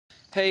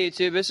Hey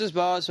YouTube, this is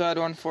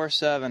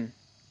spottless147.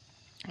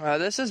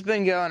 This has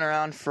been going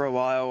around for a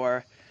while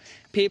where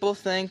people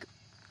think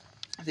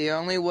the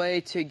only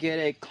way to get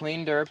a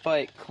clean dirt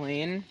bike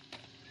clean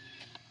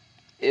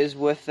is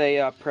with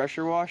a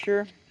pressure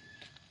washer.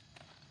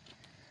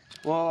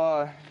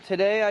 Well,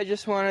 today I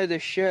just wanted to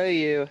show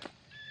you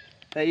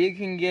that you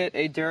can get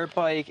a dirt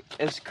bike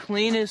as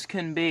clean as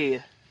can be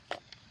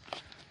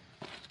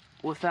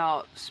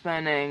without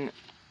spending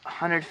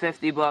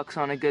 $150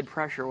 on a good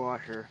pressure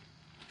washer.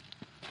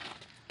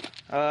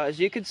 As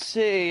you can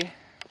see,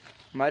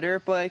 my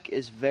dirt bike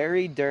is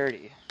very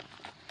dirty.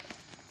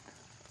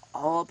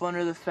 All up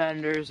under the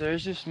fenders,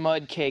 there's just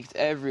mud caked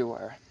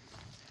everywhere.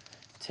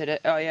 Today,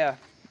 oh yeah,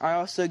 I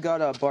also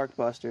got Bark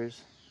Busters.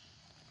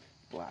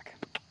 Black.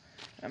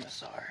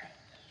 MSR.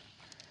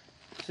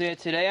 So yeah,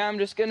 today I'm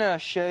just gonna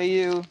show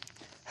you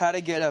how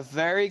to get a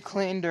very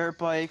clean dirt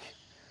bike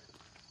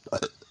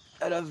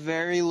at a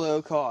very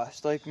low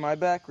cost. Like, my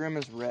back rim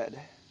is red.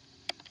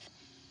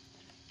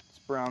 It's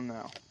brown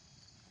now.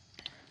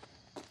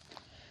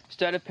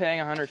 Instead of paying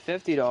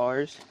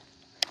 $150,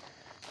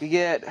 you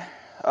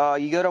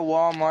go to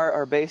Walmart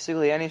or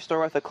basically any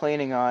store with a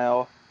cleaning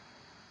aisle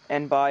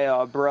and buy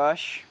a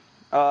brush.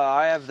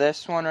 I have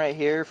this one right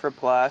here for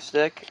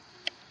plastic,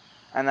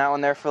 and that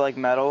one there for like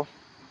metal.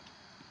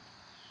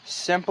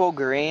 Simple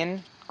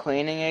green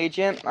cleaning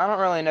agent. I don't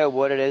really know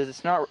what it is.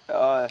 It's not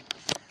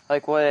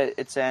like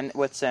what's in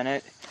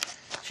it.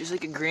 It's just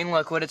like a green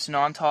liquid. It's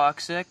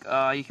non-toxic.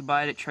 You can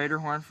buy it at Trader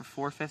Horn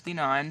for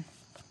 $4.59.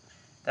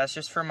 That's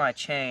just for my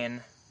chain.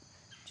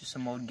 Just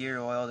some old gear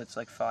oil that's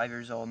like 5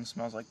 years old and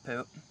smells like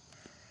poop.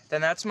 Then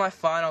that's my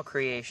final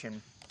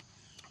creation.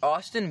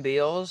 Austin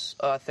Beals,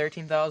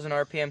 13,000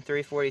 RPM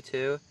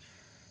 342,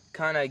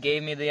 kind of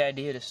gave me the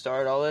idea to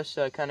start all this,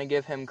 so I kind of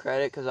give him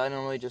credit because I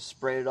normally just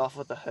sprayed it off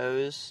with a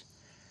hose.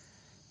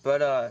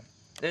 But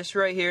this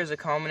right here is a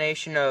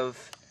combination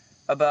of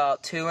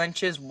about 2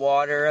 inches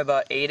water,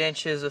 about 8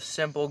 inches of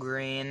simple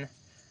green,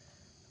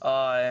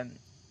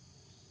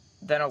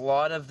 then a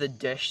lot of the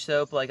dish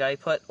soap, like I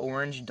put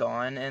Orange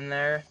Dawn in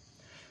there,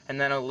 and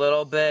then a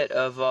little bit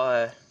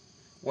of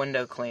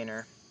window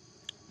cleaner.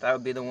 That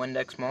would be the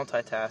Windex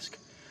multitask.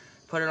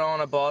 Put it all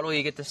in a bottle.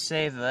 You get to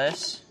save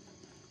this,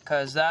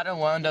 because that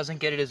alone doesn't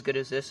get it as good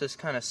as this. This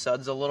kind of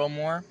suds a little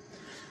more.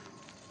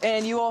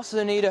 And you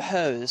also need a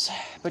hose,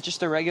 but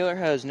just a regular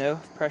hose, no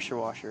pressure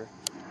washer.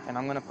 And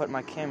I'm going to put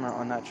my camera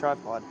on that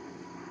tripod.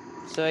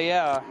 So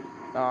yeah,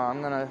 I'm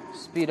going to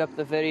speed up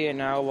the video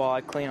now while I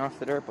clean off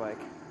the dirt bike.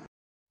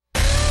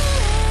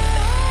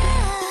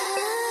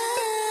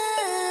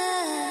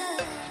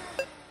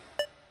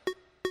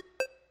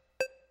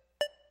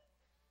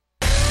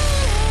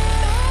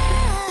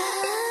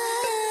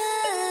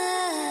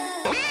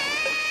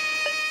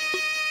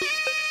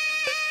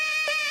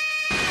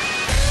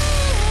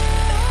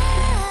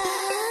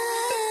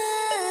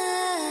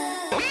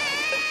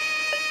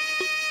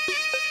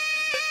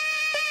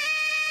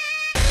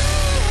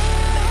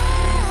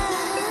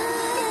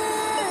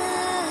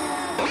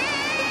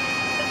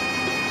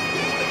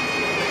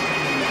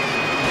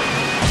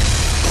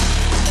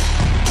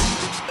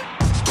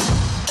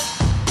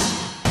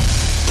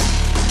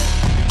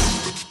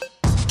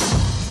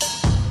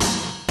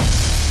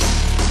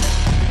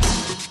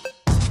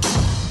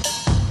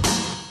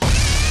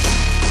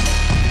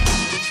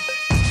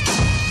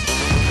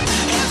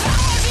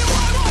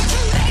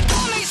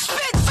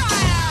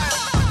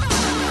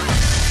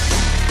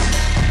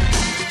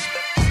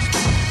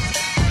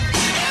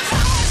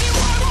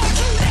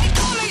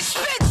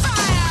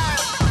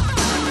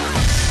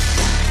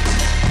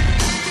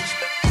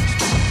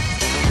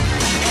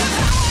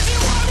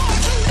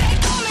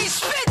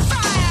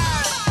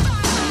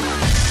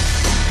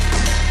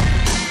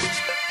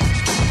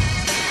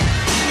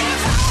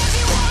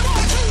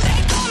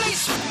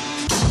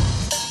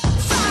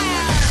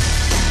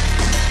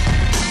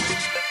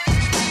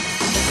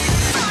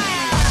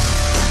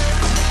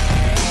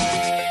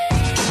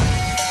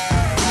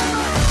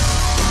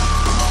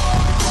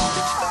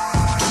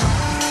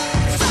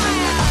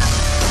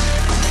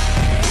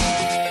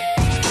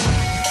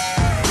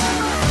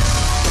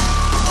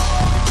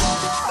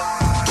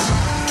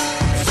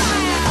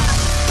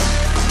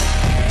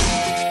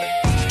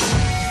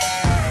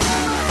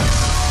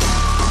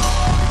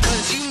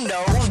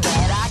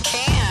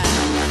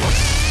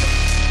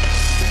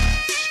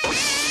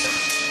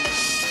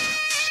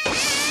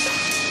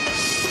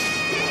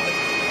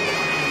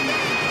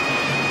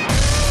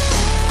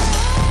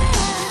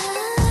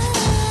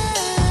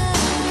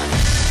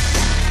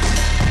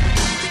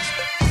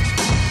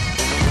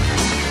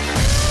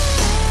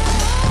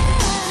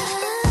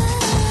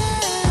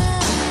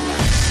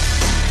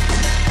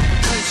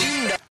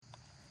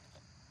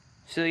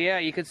 So yeah,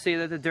 you can see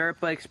that the dirt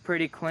bike's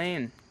pretty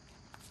clean.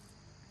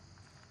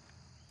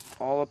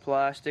 All the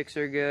plastics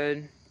are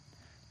good.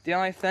 The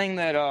only thing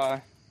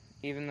that,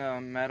 even the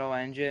metal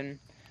engine,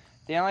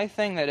 the only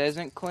thing that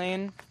isn't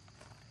clean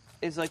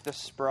is like the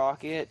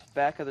sprocket,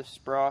 back of the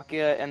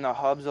sprocket, and the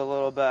hub's a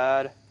little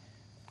bad.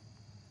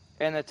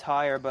 and the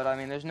tire, but I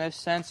mean, there's no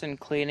sense in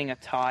cleaning a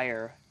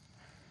tire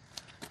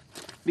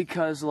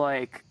because,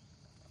 like,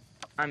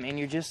 I mean,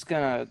 you're just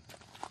gonna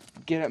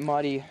get it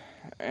muddy,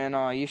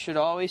 and you should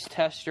always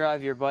test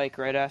drive your bike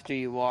right after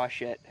you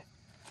wash it,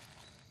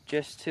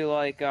 just to,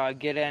 like,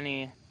 get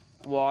any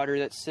water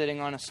that's sitting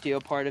on a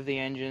steel part of the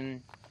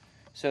engine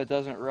so it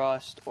doesn't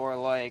rust, or,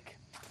 like,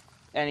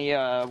 any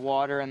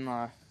water in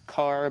the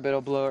carb,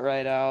 it'll blow it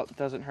right out. It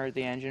doesn't hurt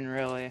the engine,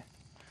 really.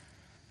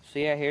 So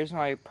yeah, here's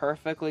my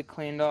perfectly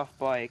cleaned off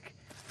bike.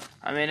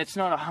 I mean, it's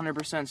not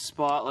 100%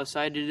 spotless.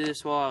 I did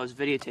this while I was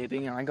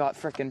videotaping, and I got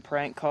frickin'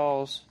 prank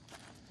calls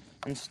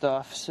and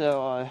stuff.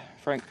 So,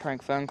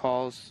 prank phone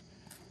calls.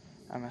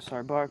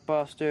 MSR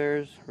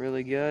Barkbusters,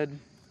 really good.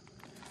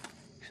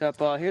 Except,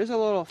 here's a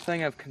little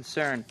thing of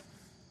concern.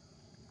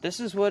 This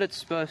is what it's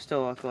supposed to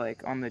look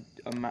like on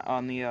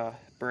the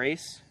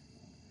brace.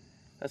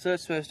 That's what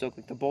it's supposed to look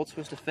like. The bolt's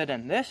supposed to fit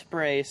in. This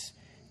brace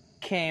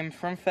came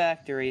from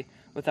factory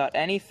without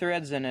any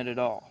threads in it at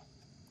all.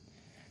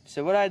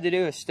 So what I had to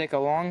do is stick a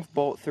long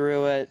bolt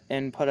through it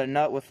and put a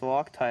nut with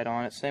Loctite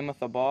on it. Same with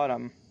the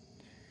bottom.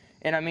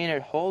 And I mean,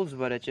 it holds,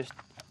 but it just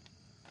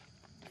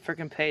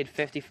freaking paid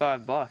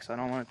 $55. I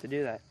don't want it to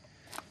do that.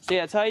 So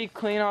yeah, that's how you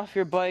clean off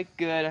your bike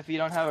good if you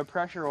don't have a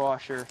pressure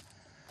washer.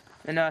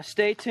 And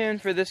stay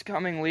tuned for this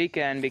coming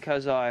weekend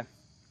because I'm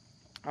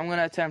going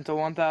to attempt a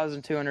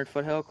 1,200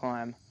 foot hill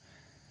climb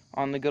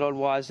on the good old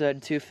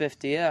YZ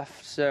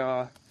 250F.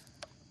 So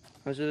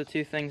those are the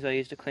two things I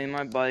use to clean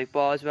my bike.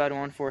 Ballsbad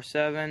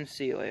 147.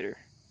 See you later.